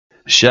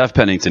Chef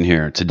Pennington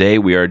here. Today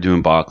we are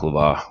doing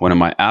baklava, one of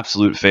my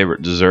absolute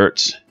favorite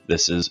desserts.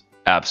 This is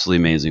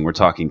absolutely amazing. We're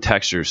talking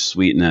texture,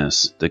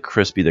 sweetness, the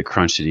crispy, the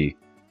crunchy.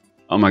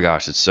 Oh my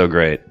gosh, it's so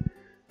great.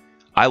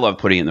 I love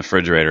putting it in the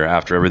refrigerator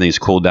after everything's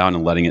cooled down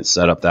and letting it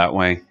set up that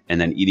way, and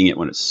then eating it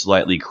when it's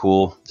slightly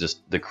cool.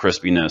 Just the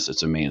crispiness,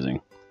 it's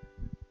amazing.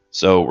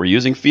 So we're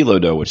using phyllo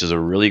dough, which is a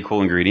really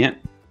cool ingredient.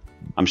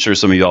 I'm sure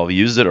some of y'all have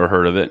used it or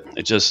heard of it.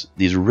 It's just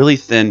these really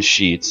thin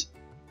sheets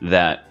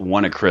that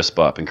want to crisp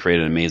up and create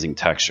an amazing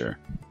texture.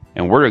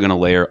 And we're going to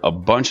layer a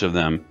bunch of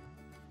them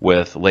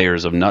with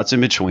layers of nuts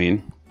in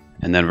between,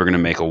 and then we're going to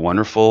make a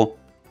wonderful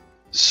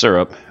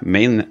syrup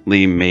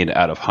mainly made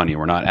out of honey.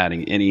 We're not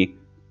adding any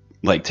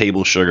like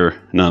table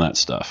sugar, none of that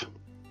stuff,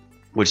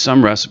 which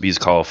some recipes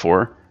call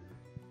for.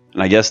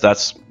 And I guess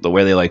that's the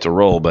way they like to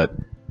roll, but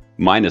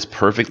mine is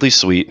perfectly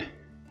sweet.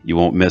 You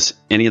won't miss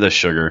any of the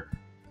sugar.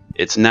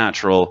 It's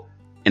natural,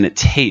 and it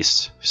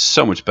tastes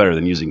so much better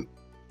than using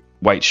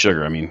white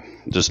sugar. I mean,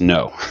 just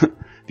no. If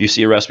you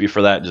see a recipe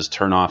for that, just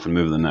turn off and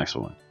move to the next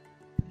one.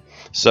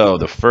 So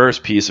the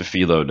first piece of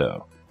phyllo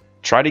dough,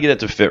 try to get it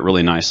to fit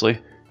really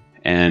nicely.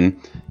 And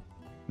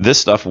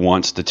this stuff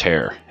wants to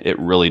tear. It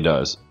really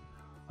does.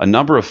 A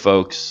number of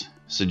folks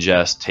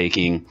suggest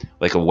taking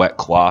like a wet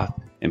cloth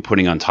and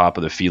putting on top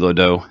of the phyllo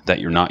dough that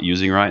you're not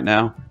using right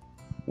now,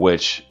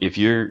 which if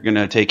you're going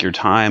to take your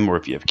time, or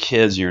if you have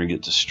kids, you're going to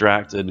get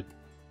distracted,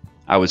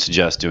 I would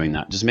suggest doing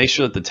that. Just make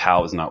sure that the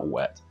towel is not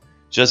wet.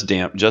 Just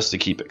damp, just to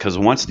keep it, because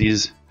once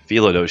these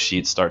phyllo dough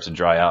sheets start to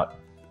dry out,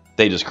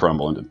 they just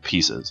crumble into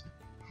pieces.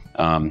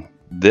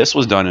 This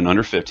was done in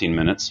under 15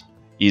 minutes,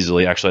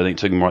 easily. Actually, I think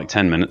it took more like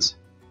 10 minutes,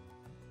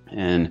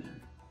 and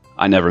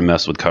I never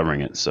mess with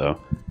covering it,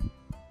 so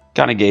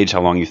kind of gauge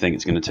how long you think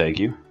it's going to take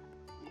you.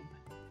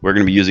 We're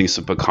going to be using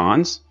some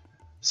pecans,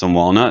 some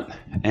walnut,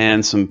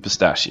 and some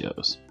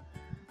pistachios.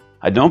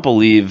 I don't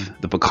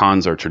believe the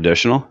pecans are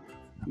traditional,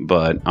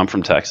 but I'm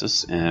from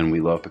Texas and we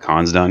love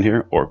pecans down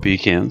here, or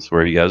pecans,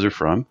 wherever you guys are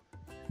from.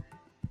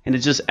 And it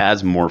just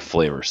adds more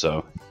flavor.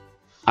 So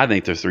I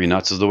think the 3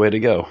 nuts is the way to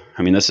go.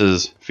 I mean, this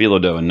is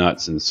phyllo dough and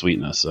nuts and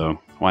sweetness,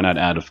 so why not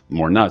add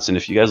more nuts? And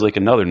if you guys like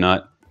another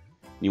nut,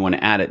 you want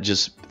to add it,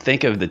 just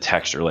think of the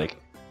texture. Like,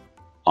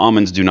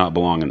 almonds do not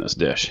belong in this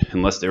dish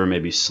unless they were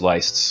maybe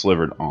sliced,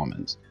 slivered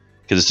almonds,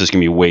 because it's just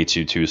going to be way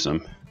too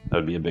toothsome. That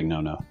would be a big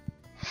no-no.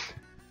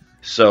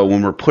 So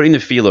when we're putting the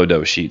phyllo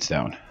dough sheets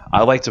down,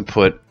 I like to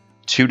put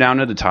 2 down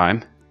at a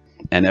time,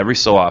 and every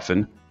so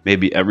often,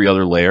 maybe every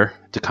other layer.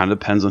 It kind of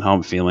depends on how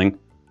I'm feeling.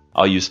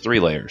 I'll use 3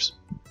 layers.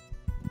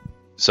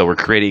 So we're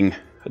creating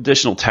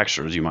additional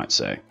textures, you might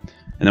say. And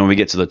then when we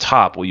get to the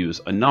top, we'll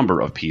use a number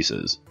of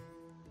pieces.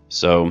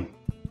 So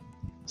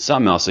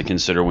something else to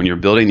consider when you're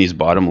building these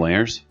bottom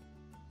layers,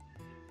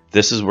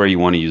 this is where you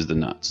want to use the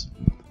nuts.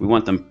 We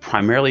want them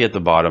primarily at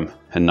the bottom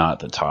and not at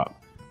the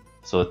top,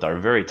 so that our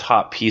very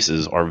top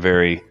pieces are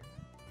very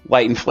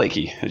light and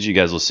flaky, as you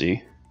guys will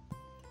see.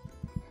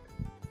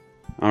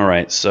 All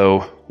right, so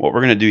what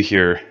we're going to do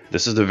here,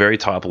 this is the very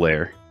top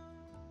layer.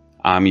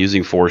 I'm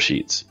using 4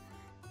 sheets.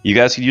 You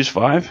guys could use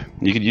 5,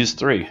 you could use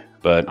 3,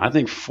 but I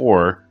think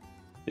 4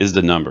 is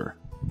the number.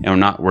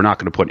 And we're not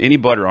going to put any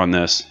butter on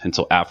this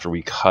until after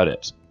we cut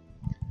it.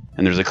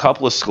 And there's a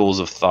couple of schools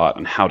of thought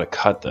on how to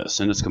cut this,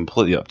 and it's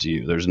completely up to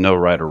you. There's no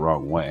right or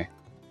wrong way.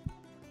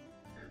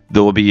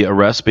 There will be a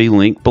recipe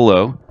link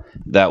below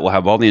that will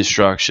have all the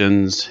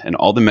instructions and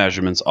all the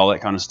measurements, all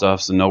that kind of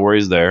stuff, so no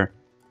worries there.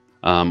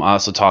 I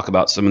also talk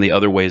about some of the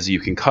other ways that you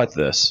can cut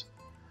this.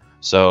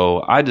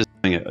 So I just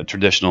doing a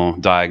traditional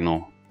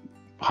diagonal,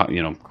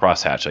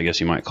 crosshatch, I guess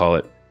you might call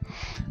it.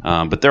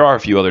 But there are a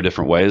few other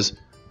different ways.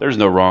 There's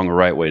no wrong or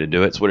right way to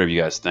do it. It's whatever you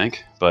guys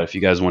think. But if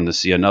you guys wanted to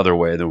see another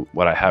way than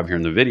what I have here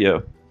in the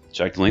video,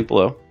 check the link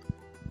below.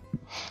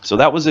 So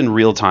that was in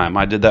real time.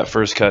 I did that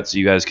first cut so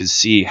you guys could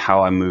see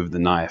how I moved the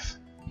knife.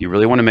 You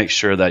really want to make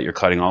sure that you're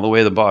cutting all the way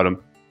to the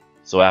bottom.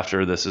 So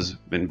after this has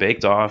been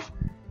baked off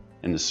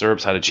and the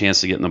syrup's had a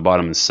chance to get in the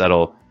bottom and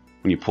settle,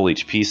 when you pull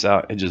each piece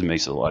out, it just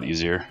makes it a lot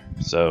easier.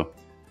 So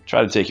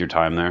try to take your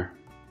time there.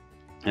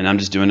 And I'm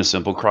just doing a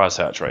simple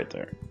crosshatch right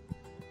there,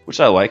 which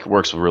I like,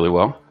 works really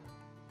well.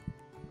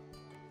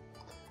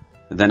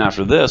 And then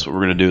after this, what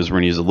we're going to do is we're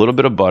going to use a little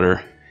bit of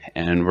butter,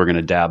 and we're going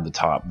to dab the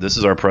top. This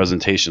is our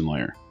presentation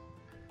layer.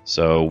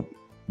 So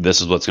this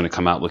is what's going to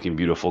come out looking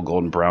beautiful,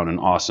 golden brown and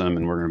awesome,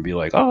 and we're going to be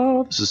like,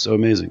 oh, this is so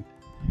amazing.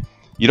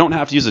 You don't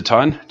have to use a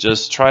ton.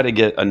 Just try to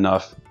get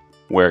enough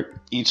where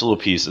each little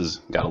piece has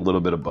got a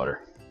little bit of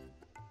butter.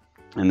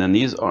 And then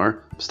these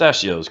are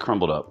pistachios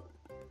crumbled up.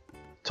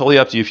 Totally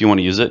up to you if you want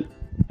to use it.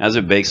 As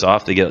it bakes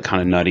off, they get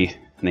kind of nutty,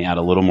 and they add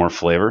a little more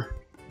flavor.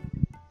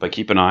 But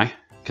keep an eye,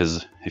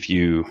 because if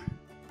your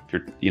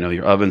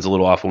oven's a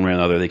little off one way or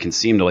another, they can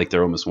seem to like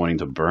they're almost wanting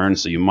to burn.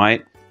 So you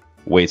might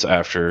wait till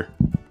after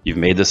you've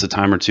made this a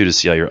time or two to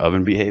see how your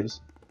oven behaves.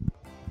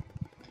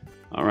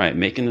 All right,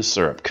 making the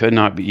syrup could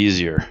not be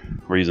easier.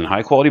 We're using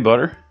high quality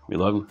butter. We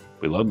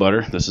love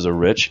butter. This is a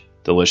rich,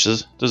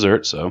 delicious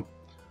dessert, so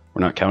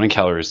we're not counting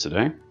calories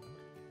today.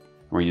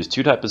 We're going to use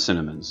 2 types of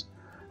cinnamons.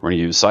 We're going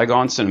to use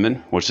Saigon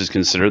cinnamon, which is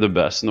considered the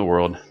best in the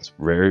world. It's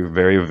very,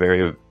 very,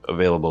 very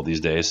available these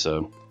days,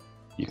 so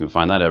you can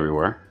find that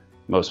everywhere.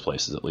 Most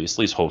places at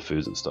least Whole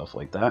Foods and stuff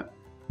like that.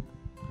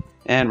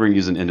 And we're going to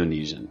use an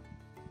Indonesian,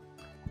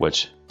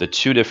 which the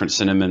two different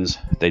cinnamons,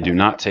 they do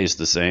not taste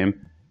the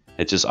same.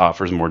 It just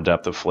offers more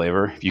depth of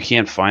flavor. If you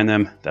can't find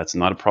them, that's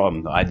not a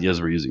problem. The idea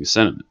is we're using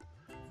cinnamon.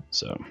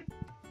 So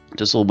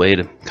just a way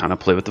to kind of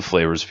play with the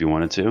flavors if you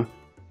wanted to.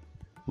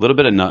 A little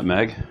bit of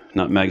nutmeg.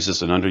 Nutmeg is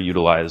just an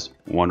underutilized,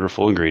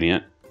 wonderful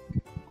ingredient.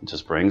 It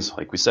just brings,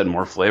 like we said,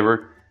 more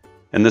flavor.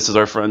 And this is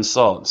our friend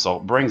salt.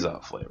 Salt brings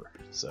out flavor.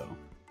 So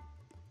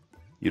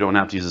you don't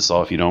have to use the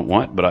salt if you don't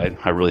want, but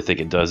I really think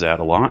it does add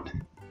a lot.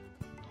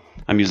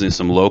 I'm using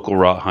some local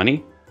raw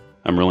honey.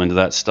 I'm really into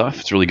that stuff.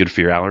 It's really good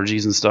for your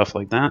allergies and stuff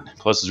like that.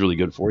 Plus, it's really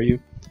good for you.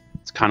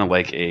 It's kind of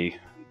like a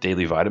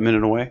daily vitamin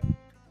in a way.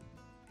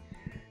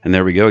 And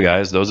there we go,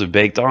 guys. Those have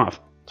baked off.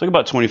 Took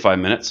about 25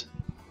 minutes.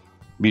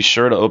 Be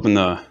sure to open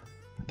the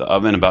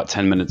oven about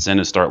 10 minutes in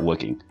and start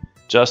looking,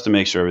 just to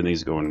make sure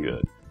everything's going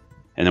good.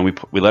 And then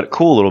we let it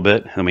cool a little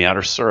bit, and then we add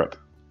our syrup.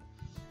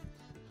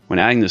 When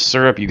adding the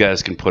syrup, you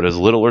guys can put as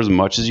little or as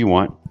much as you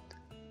want.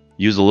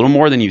 Use a little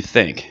more than you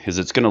think, because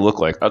it's going to look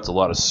like that's a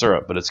lot of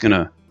syrup, but it's going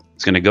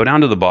to go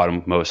down to the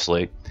bottom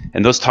mostly.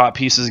 And those top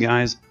pieces,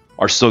 guys,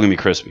 are still going to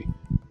be crispy.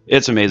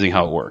 It's amazing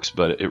how it works,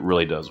 but it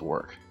really does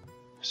work.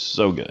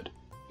 So good.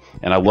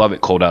 And I love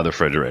it cold out of the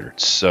refrigerator.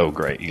 It's so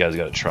great. You guys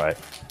got to try it.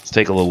 Let's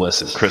take a little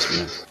listen.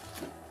 Crispiness.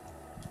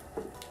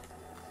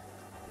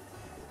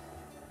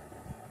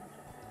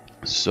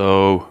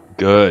 So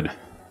good.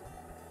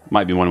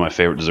 Might be one of my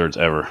favorite desserts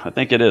ever. I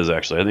think it is,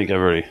 actually. I think I've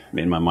already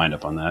made my mind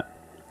up on that.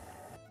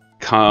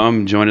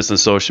 Come join us on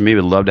social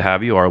media. We'd love to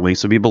have you. Our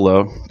links will be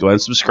below. Go ahead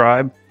and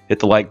subscribe. Hit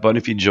the like button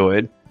if you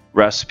enjoyed.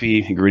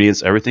 Recipe,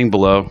 ingredients, everything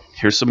below.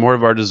 Here's some more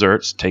of our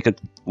desserts. Take a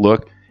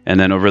look. And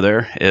then over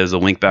there is a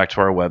link back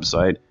to our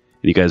website.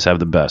 And you guys have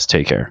the best.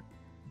 Take care.